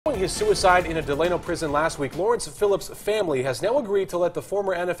his suicide in a Delano prison last week, Lawrence Phillip's family has now agreed to let the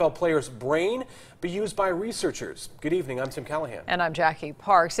former NFL player's brain be used by researchers. Good evening, I'm Tim Callahan. And I'm Jackie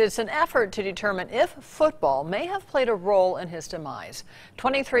Parks. It's an effort to determine if football may have played a role in his demise.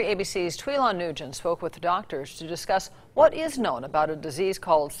 23 ABC's Twilon Nugent spoke with doctors to discuss what is known about a disease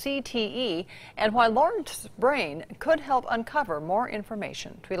called CTE and why Lawrence's brain could help uncover more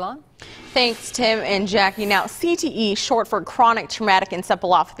information. Twilon? Thanks, Tim and Jackie. Now, CTE, short for chronic traumatic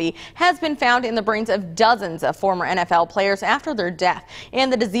encephalopathy, has been found in the brains of dozens of former NFL players after their death,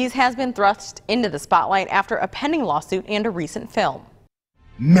 and the disease has been thrust into the spotlight after a pending lawsuit and a recent film.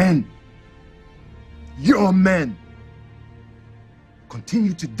 Men, your men,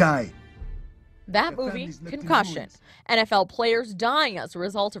 continue to die. That movie, Concussion. NFL players dying as a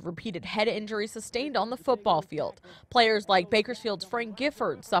result of repeated head injuries sustained on the football field. Players like Bakersfield's Frank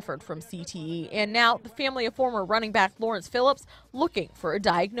Gifford suffered from CTE, and now the family of former running back Lawrence Phillips looking for a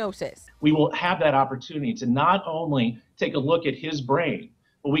diagnosis. We will have that opportunity to not only take a look at his brain,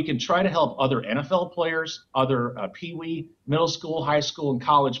 but we can try to help other NFL players, other Pee-wee, middle school, high school, and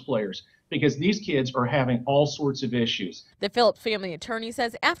college players, because these kids are having all sorts of issues. The Phillips family attorney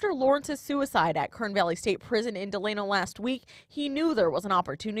says after Lawrence's suicide at Kern Valley State Prison in Delano last week, he knew there was an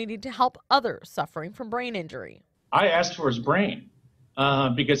opportunity to help others suffering from brain injury. I asked for his brain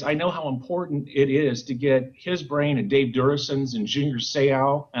because I know how important it is to get his brain and Dave Durison's and Junior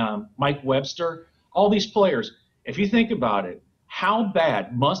Seau, Mike Webster, all these players. If you think about it, how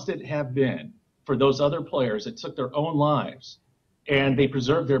bad must it have been for those other players that took their own lives and they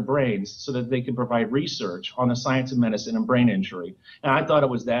preserved their brains so that they could provide research on the science of medicine and brain injury. And I thought it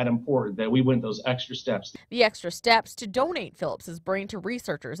was that important that we went those extra steps. The extra steps to donate Phillips's brain to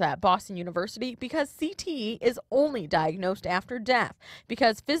researchers at Boston University because CTE is only diagnosed after death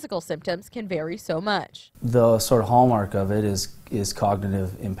because physical symptoms can vary so much. The sort of hallmark of it is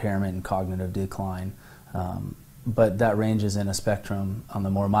cognitive impairment and cognitive decline. But that ranges in a spectrum. On the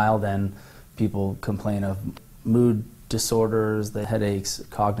more mild end, people complain of mood disorders, the headaches,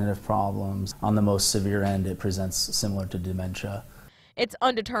 cognitive problems. On the most severe end, it presents similar to dementia. It's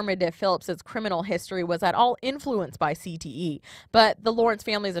undetermined if Phillips's criminal history was at all influenced by CTE, but the Lawrence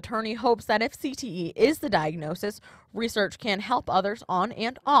family's attorney hopes that if CTE is the diagnosis, research can help others on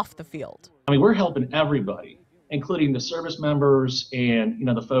and off the field. I mean, we're helping everybody, including the service members and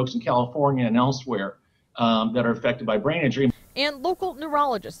the folks in California and elsewhere that are affected by brain injury. And local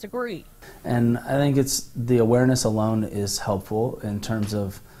neurologists agree. And I think the awareness alone is helpful in terms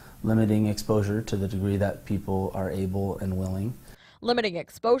of limiting exposure to the degree that people are able and willing. Limiting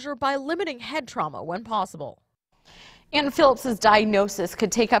exposure by limiting head trauma when possible. And Phillips's diagnosis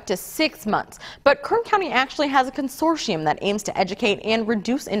could take up to 6 months, but Kern County actually has a consortium that aims to educate and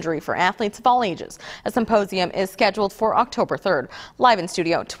reduce injury for athletes of all ages. A symposium is scheduled for October 3rd. Live in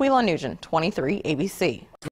studio, Twilon Nugent, 23 ABC.